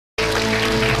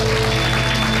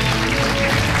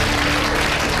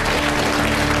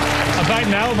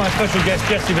now with my special guest,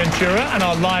 Jesse Ventura, and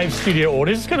our live studio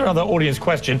audience. Let's get another audience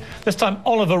question. This time,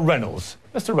 Oliver Reynolds.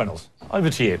 Mr. Reynolds, over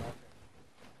to you.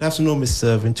 Good afternoon,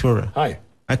 Mr. Ventura. Hi.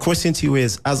 My question to you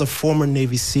is, as a former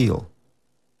Navy SEAL,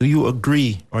 do you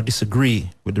agree or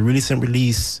disagree with the recent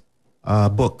release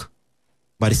book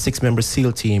by the 6-member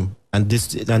SEAL team and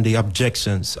the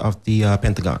objections of the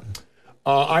Pentagon?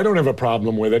 I don't have a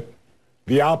problem with it.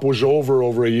 The op was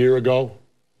over a year ago,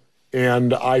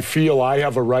 and I feel I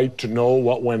have a right to know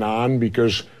what went on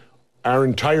because our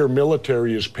entire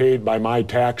military is paid by my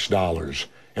tax dollars,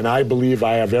 and I believe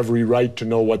I have every right to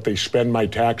know what they spend my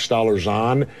tax dollars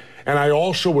on. And I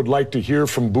also would like to hear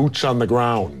from boots on the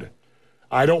ground.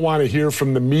 I don't want to hear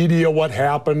from the media what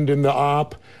happened in the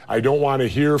op. I don't want to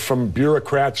hear from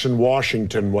bureaucrats in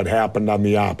Washington what happened on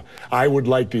the op. I would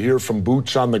like to hear from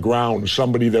boots on the ground,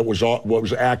 somebody that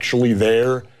was actually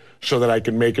there, so that I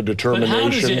can make a determination. But how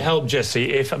does it help,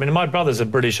 Jesse, if, I mean, my brother's a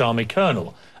British Army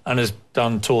colonel and has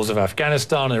done tours of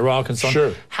Afghanistan and Iraq and so on.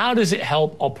 Sure. How does it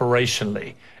help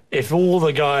operationally if all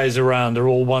the guys around are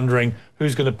all wondering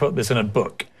who's going to put this in a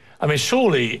book? I mean,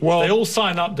 surely they all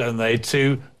sign up, don't they,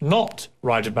 to not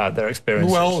write about their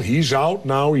experiences? Well, he's out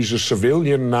now. He's a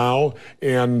civilian now.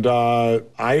 And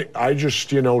I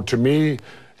just, you know, to me,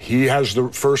 he has the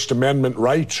First Amendment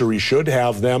rights, or he should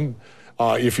have them.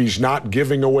 If he's not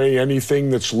giving away anything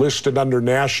that's listed under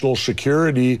national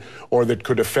security or that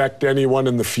could affect anyone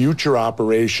in the future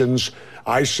operations,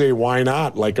 I say, why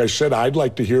not? Like I said, I'd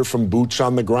like to hear from boots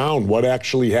on the ground what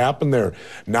actually happened there,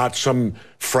 not some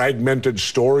fragmented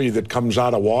story that comes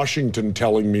out of Washington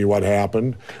telling me what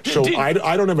happened. So I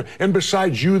don't have, and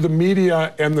besides, you, the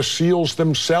media and the SEALs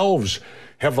themselves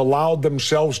have allowed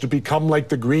themselves to become like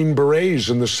the Green Berets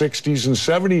in the 60s and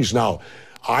 70s now.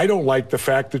 I don't like the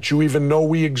fact that you even know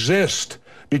we exist,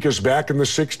 because back in the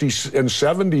 60s and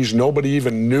 70s, nobody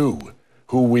even knew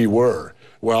who we were.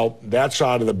 Well, that's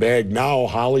out of the bag now.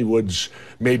 Hollywood's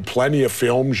made plenty of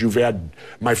films. You've had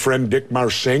my friend Dick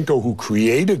Marcinko, who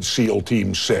created SEAL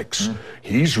Team 6.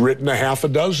 He's written a half a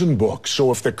dozen books. So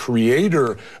if the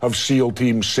creator of SEAL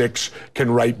Team 6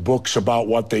 can write books about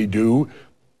what they do,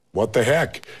 what the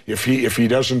heck? If he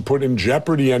doesn't put in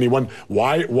jeopardy anyone,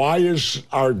 why is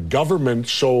our government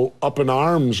so up in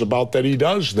arms about that he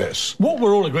does this? What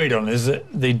we're all agreed on is that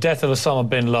the death of Osama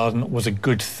bin Laden was a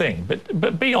good thing.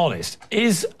 But be honest,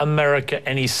 is America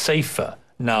any safer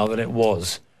now than it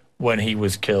was when he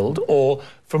was killed? Or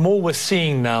from all we're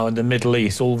seeing now in the Middle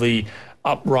East, all the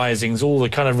uprisings, all the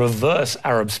kind of reverse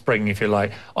Arab Spring, if you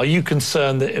like, are you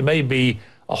concerned that it may be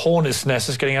a hornet's nest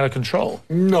is getting out of control?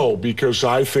 No, because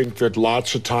I think that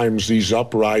lots of times these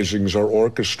uprisings are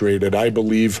orchestrated. I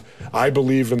believe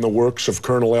in the works of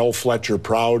Colonel L. Fletcher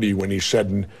Prouty when he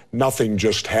said, nothing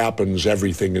just happens,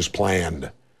 everything is planned.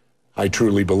 I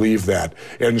truly believe that.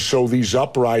 And so these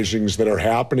uprisings that are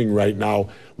happening right now,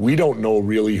 we don't know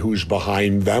really who's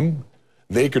behind them.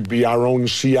 They could be our own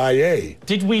CIA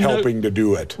helping to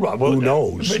do it. Right, well, who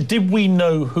knows? But did we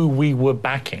know who we were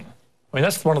backing? I mean,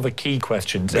 that's one of the key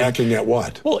questions. Backing at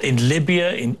what? Well, in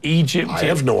Libya, in Egypt. I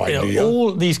have no idea.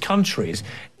 All these countries.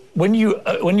 When you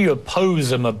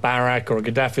oppose a Mubarak or a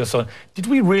Gaddafi or so on, did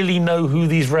we really know who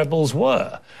these rebels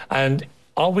were? And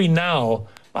are we now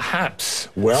perhaps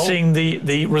seeing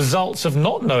the results of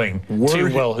not knowing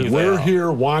too well who they are? We're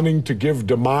here wanting to give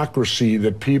democracy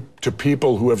to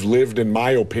people who have lived, in my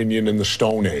opinion, in the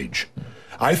Stone Age.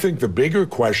 I think the bigger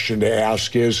question to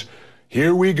ask is,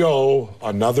 here we go,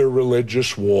 another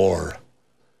religious war.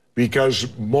 Because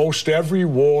most every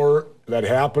war that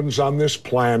happens on this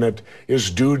planet is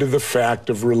due to the fact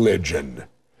of religion.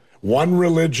 One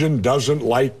religion doesn't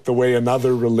like the way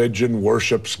another religion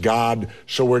worships God,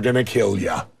 so we're going to kill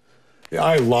you.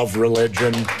 I love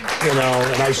religion, you know,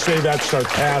 and I say that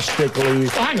sarcastically.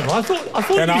 Hang on, I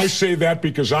thought and I say that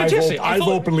because I've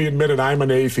openly admitted I'm an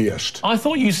atheist. I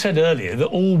thought you said earlier that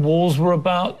all wars were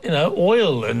about, you know,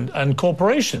 oil and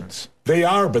corporations. They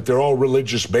are, but they're all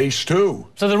religious-based, too.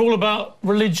 So they're all about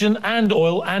religion and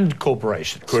oil and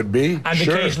corporations? Could be, and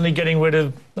sure. Occasionally getting rid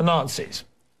of the Nazis?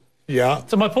 Yeah.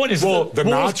 So my point is, wars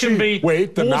can be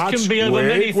over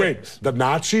many things. The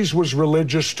Nazis was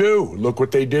religious too. Look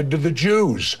what they did to the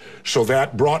Jews. So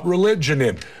that brought religion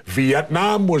in.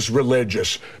 Vietnam was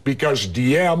religious because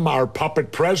Diem, our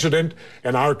puppet president,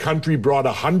 and our country brought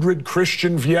 100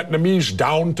 Christian Vietnamese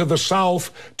down to the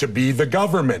south to be the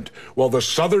government. Well, the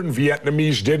southern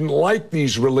Vietnamese didn't like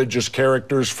these religious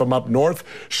characters from up north,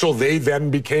 so they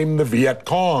then became the Viet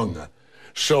Cong.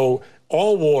 So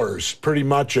all wars, pretty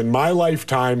much in my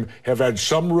lifetime, have had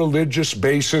some religious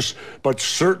basis, but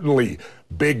certainly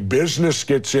Big business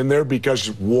gets in there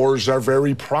because wars are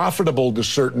very profitable to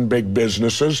certain big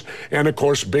businesses. And of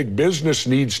course, big business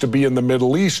needs to be in the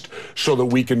Middle East so that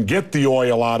we can get the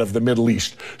oil out of the Middle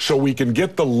East, so we can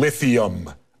get the lithium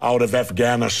out of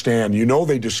Afghanistan. You know,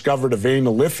 they discovered a vein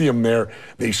of lithium there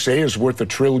they say is worth $1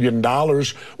 trillion.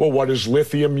 Well, what is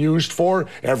lithium used for?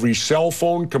 Every cell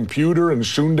phone, computer, and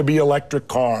soon to be electric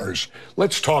cars.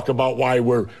 Let's talk about why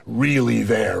we're really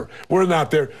there. We're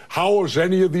not there. How does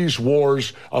any of these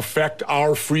wars affect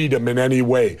our freedom in any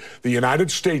way? The United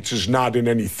States is not in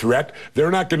any threat. They're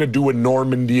not going to do a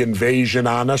Normandy invasion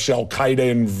on us, Al-Qaeda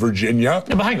in Virginia.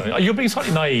 Yeah, but hang on, you're being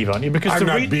slightly naive, aren't you? Because I'm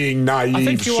not being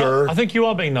naive, sir. I think you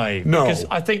are being naive. No. Because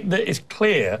I think that it's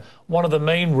clear one of the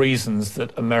main reasons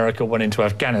that America went into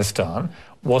Afghanistan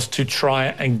was to try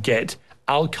and get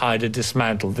Al-Qaeda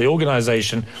dismantled, the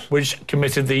organization which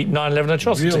committed the 9/11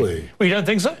 atrocity. Really? Well, you don't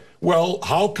think so? Well,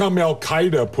 how come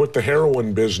Al-Qaeda put the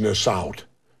heroin business out?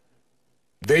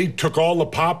 They took all the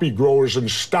poppy growers and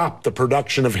stopped the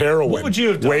production of heroin. What would you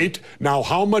have done? Wait, now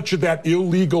how much of that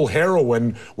illegal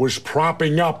heroin was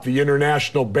propping up the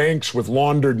international banks with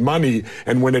laundered money,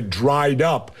 and when it dried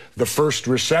up, the first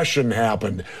recession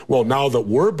happened? Well, now that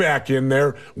we're back in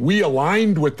there, we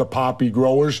aligned with the poppy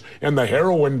growers, and the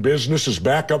heroin business is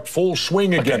back up full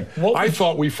swing again. I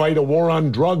thought we fight a war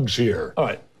on drugs here. All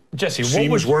right, Jesse,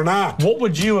 we're not. What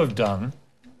would you have done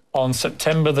on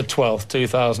September the 12th,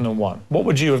 2001? What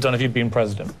would you have done if you'd been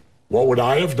president? What would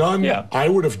I have done? Yeah. I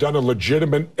would have done a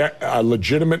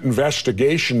legitimate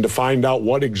investigation to find out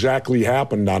what exactly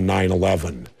happened on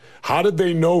 9/11. How did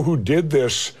they know who did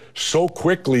this so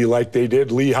quickly like they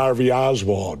did Lee Harvey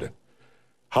Oswald?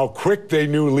 How quick they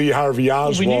knew Lee Harvey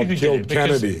Oswald killed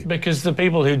Kennedy. Because the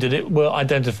people who did it were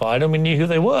identified and we knew who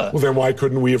they were. Well, then why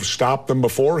couldn't we have stopped them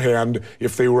beforehand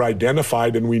if they were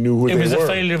identified and we knew who they were? It was a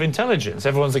failure of intelligence.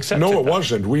 Everyone's accepted No, it that.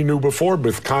 wasn't. We knew before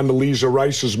with Condoleezza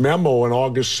Rice's memo on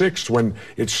August 6th when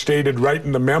it stated right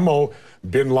in the memo,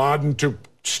 bin Laden to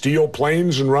steal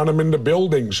planes and run them into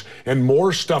buildings. And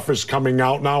more stuff is coming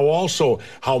out now also,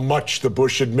 how much the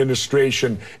Bush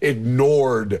administration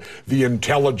ignored the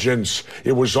intelligence.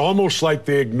 It was almost like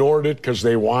they ignored it because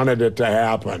they wanted it to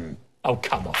happen. Oh,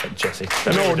 come off it, Jesse.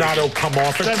 No, not oh, come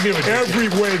off it.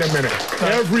 Wait a minute. No.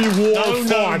 Every war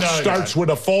fought starts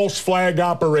with a false flag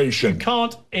operation. You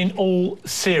can't, in all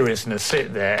seriousness,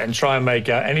 sit there and try and make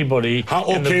out anybody in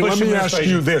the Okay, Bush let me ask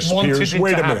you this, Piers.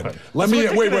 Wait a minute.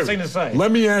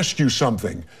 Let me ask you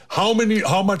something. How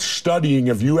much studying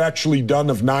have you actually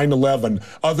done of 9/11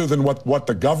 other than what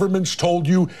the government's told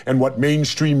you and what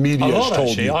mainstream media has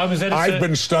told you? I've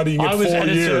been studying it 4 years. I was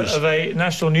editor of a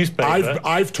national newspaper.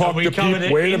 I've talked to people.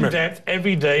 Wait a minute. Depth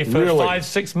every day for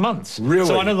 5-6 months. Really?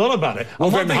 So I know a lot about it. Well,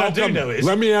 and one thing I do know is,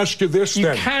 let me ask you this then.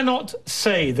 You cannot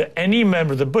say that any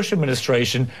member of the Bush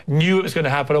administration knew it was going to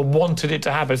happen or wanted it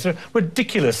to happen. It's a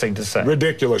ridiculous thing to say.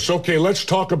 Ridiculous. Okay, let's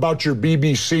talk about your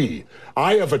BBC.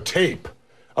 I have a tape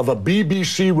of a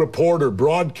BBC reporter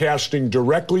broadcasting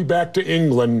directly back to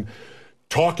England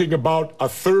talking about a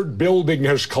third building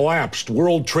has collapsed.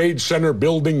 World Trade Center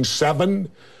Building 7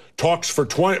 talks for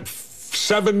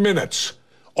 7 minutes.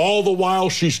 All the while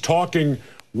she's talking,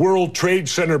 World Trade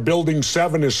Center Building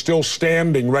 7 is still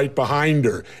standing right behind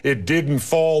her. It didn't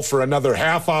fall for another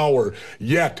half hour.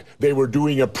 Yet they were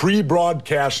doing a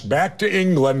pre-broadcast back to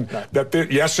England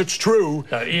that, yes, it's true,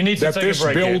 you need to that take this a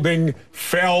break building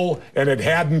fell and it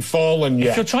hadn't fallen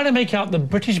yet. If you're trying to make out the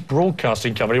British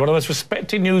Broadcasting Company, one of the most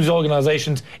respected news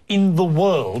organisations in the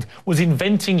world, was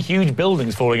inventing huge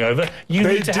buildings falling over, you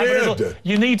need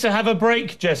to have a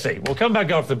break, Jesse. We'll come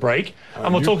back after the break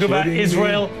and we'll talk about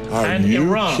Israel and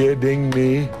Iran. Are you kidding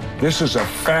me? This is a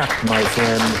fact, my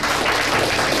friend.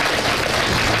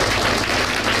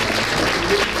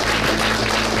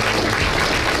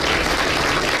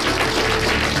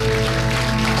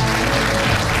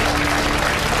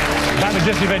 Back with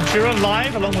Jesse Ventura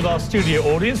live along with our studio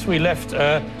audience. We left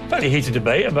a fairly heated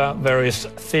debate about various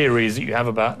theories that you have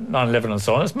about 9/11 and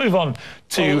so on. Let's move on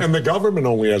to... and the government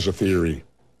only has a theory.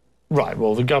 Right,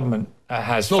 well, the government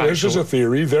has No, this is a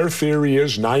theory. Their theory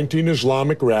is 19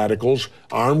 Islamic radicals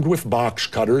armed with box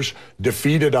cutters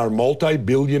defeated our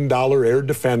multi-billion-dollar air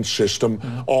defense system,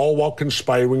 all while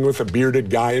conspiring with a bearded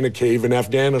guy in a cave in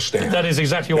Afghanistan. That is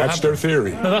exactly what happened. That's their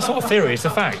theory. No, that's not a theory, it's a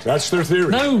fact. That's their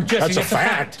theory. No, Jesse, that's a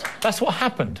fact. That's what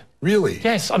happened. Really?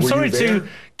 Yes, I'm sorry to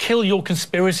kill your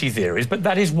conspiracy theories, but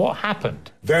that is what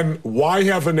happened. Then why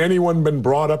haven't anyone been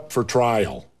brought up for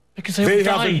trial? Because they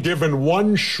haven't given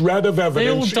one shred of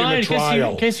evidence in a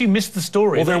trial. In case you missed the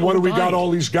story. Well, then what do we got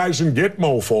all these guys in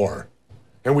Gitmo for?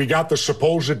 And we got the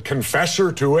supposed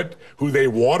confessor to it, who they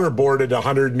waterboarded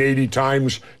 180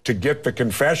 times to get the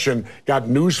confession. Got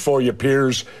news for you,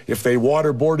 Piers. If they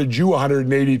waterboarded you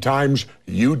 180 times,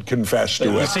 you'd confess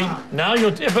to it. You see, now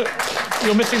you're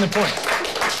missing the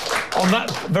point. On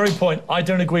that very point, I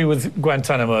don't agree with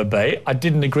Guantanamo Bay. I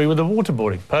didn't agree with the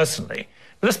waterboarding, personally.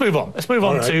 But let's move on. Let's move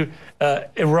on to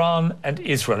Iran and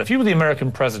Israel. If you were the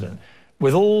American president,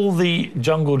 with all the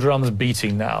jungle drums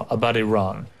beating now about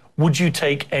Iran, would you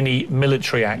take any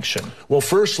military action? Well,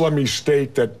 first, let me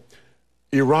state that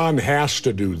Iran has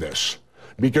to do this.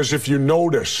 Because if you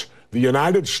notice, the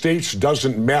United States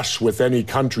doesn't mess with any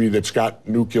country that's got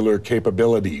nuclear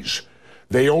capabilities.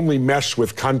 They only mess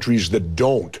with countries that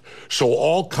don't. So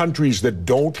all countries that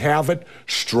don't have it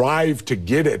strive to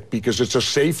get it because it's a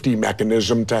safety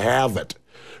mechanism to have it.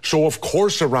 So of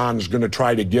course Iran's going to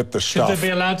try to get the stuff. Should they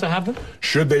be allowed to have it?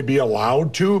 Should they be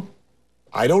allowed to?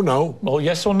 I don't know. Well,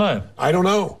 yes or no? I don't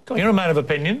know. You're a man of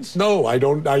opinions. No, I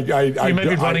don't. You may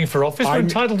be running for office. We're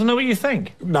entitled to know what you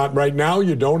think. Not right now.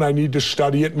 You don't. I need to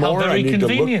study it more. How very I need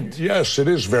convenient. To look. Yes, it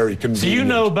is very convenient. So you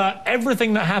know about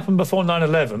everything that happened before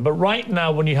 9/11, but right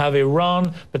now, when you have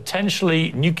Iran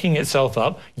potentially nuking itself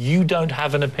up, you don't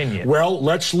have an opinion. Well,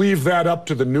 let's leave that up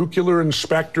to the nuclear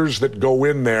inspectors that go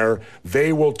in there.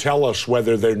 They will tell us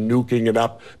whether they're nuking it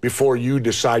up before you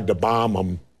decide to bomb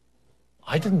them.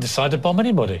 I didn't decide to bomb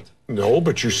anybody. No,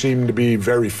 but you seem to be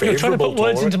very favorable. You're trying to put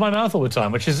words into my mouth all the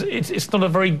time, which is it's not a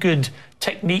very good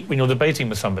technique when you're debating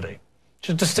with somebody.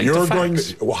 Just stick to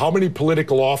facts. How many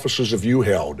political offices have you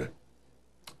held?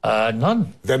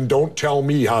 None. Then don't tell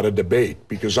me how to debate,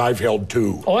 because I've held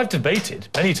 2. Oh, I've debated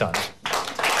many times.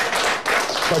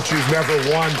 But you've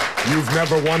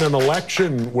never won an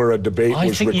election where a debate was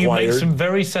required. I think you make some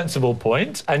very sensible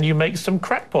points, and you make some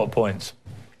crackpot points.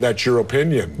 That's your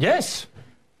opinion? Yes.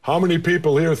 How many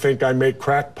people here think I make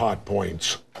crackpot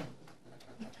points?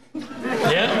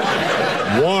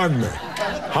 Yeah. 1.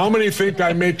 How many think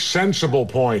I make sensible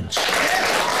points?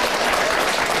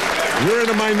 You're in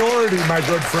a minority, my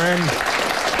good friend.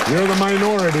 You're the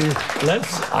minority.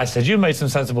 I said you made some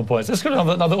sensible points. Let's go to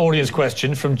another audience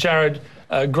question from Jared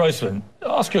Grossman.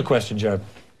 Ask your question, Jared.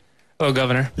 Hello,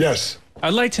 Governor. Yes.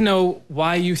 I'd like to know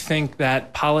why you think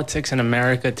that politics in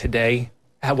America today,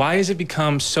 why has it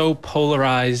become so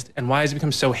polarized and why has it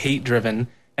become so hate-driven,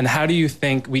 and how do you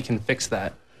think we can fix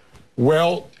that?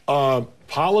 Well,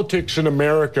 politics in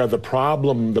America,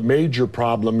 the major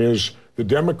problem is the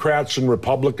Democrats and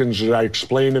Republicans, as I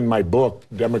explain in my book,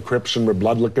 Democrats and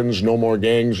Republicans, No More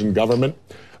Gangs in Government,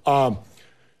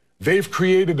 they've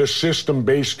created a system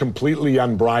based completely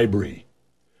on bribery.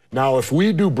 Now, if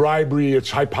we do bribery, it's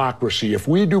hypocrisy. If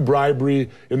we do bribery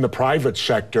in the private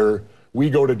sector, we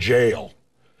go to jail.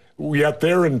 Yet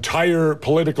their entire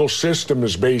political system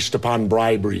is based upon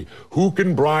bribery. Who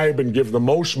can bribe and give the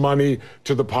most money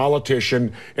to the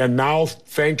politician? And now,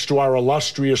 thanks to our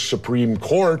illustrious Supreme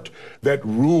Court that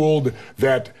ruled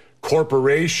that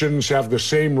corporations have the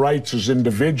same rights as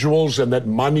individuals and that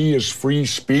money is free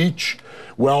speech,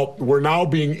 well, we're now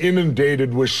being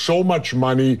inundated with so much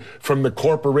money from the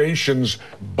corporations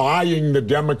buying the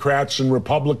Democrats and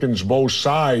Republicans, both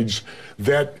sides,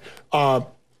 that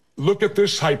look at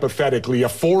this hypothetically. A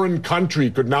foreign country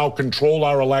could now control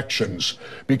our elections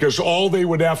because all they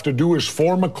would have to do is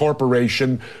form a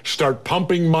corporation, start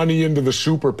pumping money into the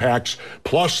super PACs,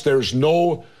 plus there's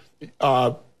no,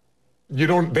 they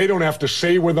don't have to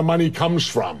say where the money comes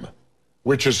from,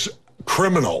 which is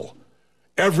criminal.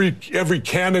 Every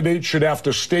candidate should have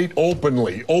to state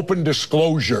openly, open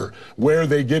disclosure, where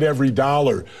they get every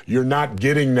dollar. You're not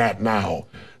getting that now.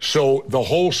 So the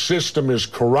whole system is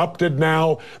corrupted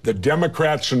now. The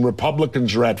Democrats and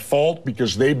Republicans are at fault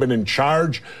because they've been in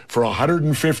charge for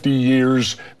 150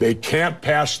 years. They can't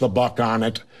pass the buck on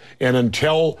it. And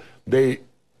until they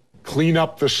clean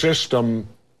up the system,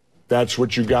 that's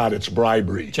what you got. It's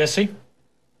bribery. Jesse,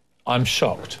 I'm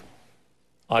shocked.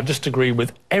 I just agree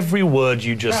with every word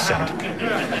you just said.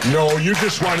 No, you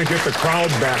just want to get the crowd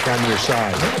back on your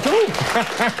side. Not at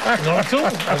all. Not at all.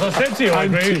 As I said to you, I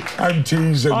agree. I'm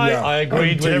teasing. I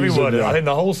agreed with every word. I think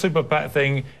the whole super PAC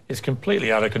thing is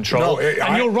completely out of control.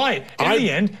 And you're right. In the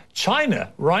end,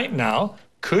 China right now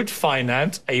could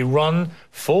finance a run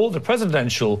for the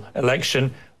presidential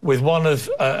election with one of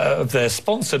their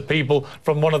sponsored people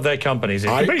from one of their companies.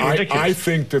 It's completely ridiculous. I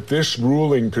think that this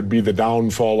ruling could be the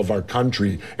downfall of our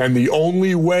country. And the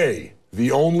only way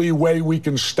we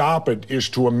can stop it is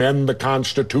to amend the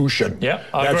Constitution. Yeah,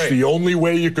 That's the only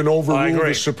way you can overrule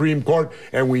the Supreme Court,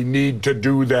 and we need to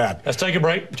do that. Let's take a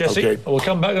break, Jesse. Okay. We'll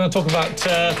come back and talk about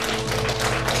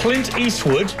Clint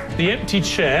Eastwood, the empty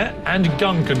chair, and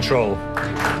gun control.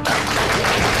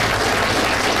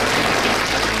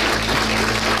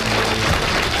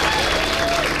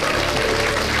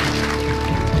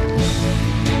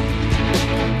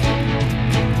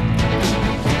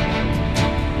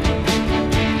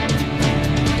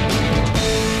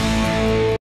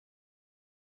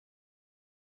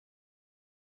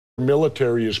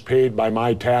 Military is paid by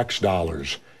my tax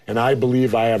dollars, and I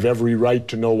believe I have every right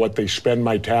to know what they spend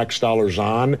my tax dollars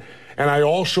on. And I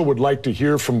also would like to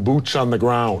hear from boots on the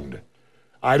ground.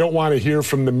 I don't want to hear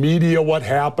from the media what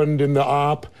happened in the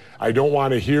op. I don't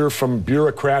want to hear from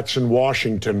bureaucrats in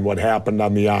Washington what happened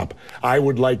on the op. I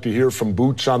would like to hear from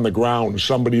boots on the ground,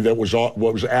 somebody that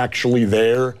was actually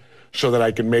there, so that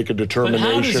I can make a determination.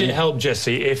 But how does it help,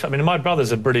 Jesse, if, I mean, my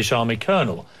brother's a British Army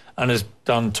colonel and has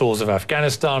done tours of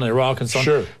Afghanistan and Iraq and so on.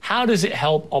 Sure. How does it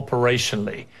help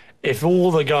operationally if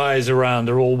all the guys around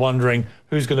are all wondering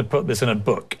who's going to put this in a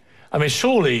book? I mean,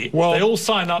 surely they all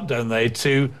sign up, don't they,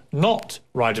 to not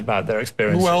write about their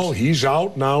experiences? Well, he's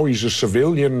out now. He's a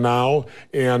civilian now.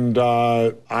 And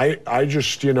I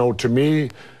just, you know, to me,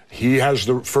 he has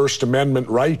the First Amendment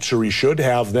rights, or he should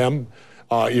have them.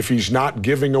 If he's not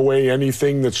giving away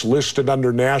anything that's listed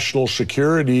under national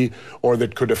security or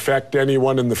that could affect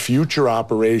anyone in the future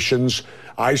operations,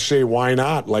 I say, why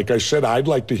not? Like I said, I'd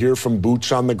like to hear from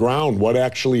boots on the ground what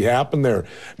actually happened there,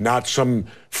 not some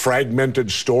fragmented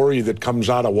story that comes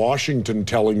out of Washington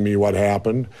telling me what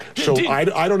happened. So I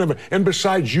don't have, and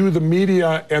besides, you, the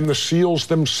media, and the SEALs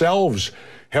themselves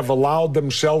have allowed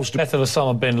themselves to... The death of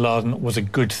Osama bin Laden was a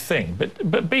good thing,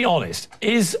 but be honest,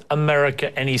 is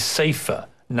America any safer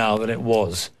now than it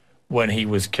was when he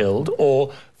was killed?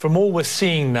 Or from all we're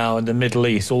seeing now in the Middle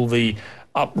East, all the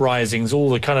uprisings, all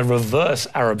the kind of reverse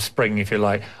Arab Spring, if you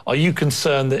like, are you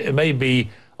concerned that it may be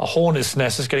a hornet's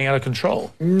nest that's getting out of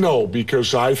control? No,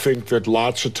 because I think that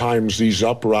lots of times these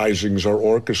uprisings are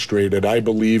orchestrated. I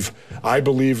believe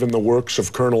in the works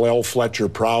of Colonel L. Fletcher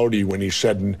Prouty when he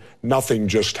said, nothing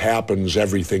just happens,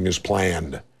 everything is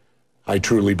planned. I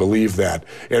truly believe that.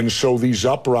 And so these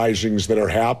uprisings that are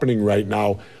happening right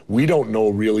now, we don't know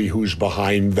really who's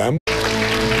behind them.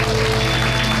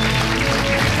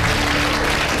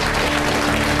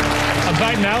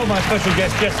 Back now with my special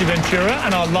guest, Jesse Ventura,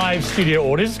 and our live studio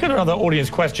audience. Let's get another audience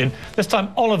question. This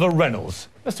time, Oliver Reynolds.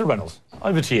 Mr. Reynolds,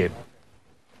 over to you.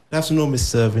 Good afternoon,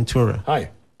 Mr. Ventura. Hi.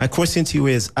 My question to you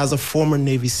is, as a former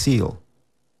Navy SEAL,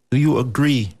 do you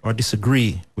agree or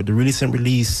disagree with the recent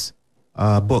release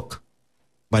book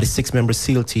by the 6-member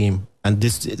SEAL team and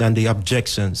the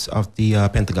objections of the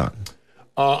Pentagon?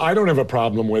 I don't have a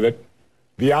problem with it.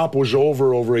 The op was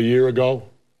over a year ago.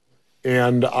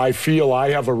 And I feel I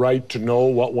have a right to know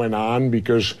what went on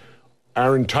because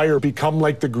our entire become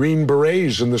like the Green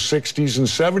Berets in the 60s and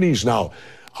 70s now.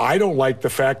 I don't like the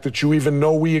fact that you even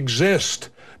know we exist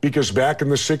because back in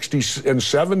the 60s and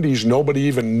 70s, nobody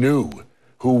even knew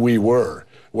who we were.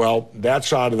 Well,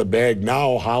 that's out of the bag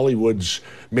now. Hollywood's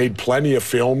made plenty of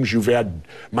films. You've had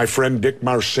my friend Dick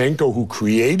Marcinko, who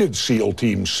created SEAL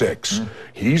Team 6.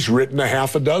 He's written a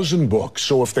half a dozen books.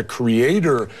 So if the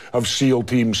creator of SEAL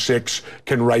Team 6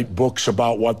 can write books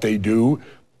about what they do,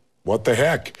 what the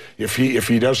heck? If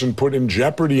he doesn't put in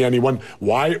jeopardy anyone,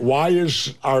 why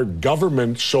is our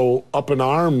government so up in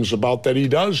arms about that he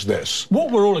does this?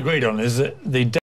 What we're all agreed on is that the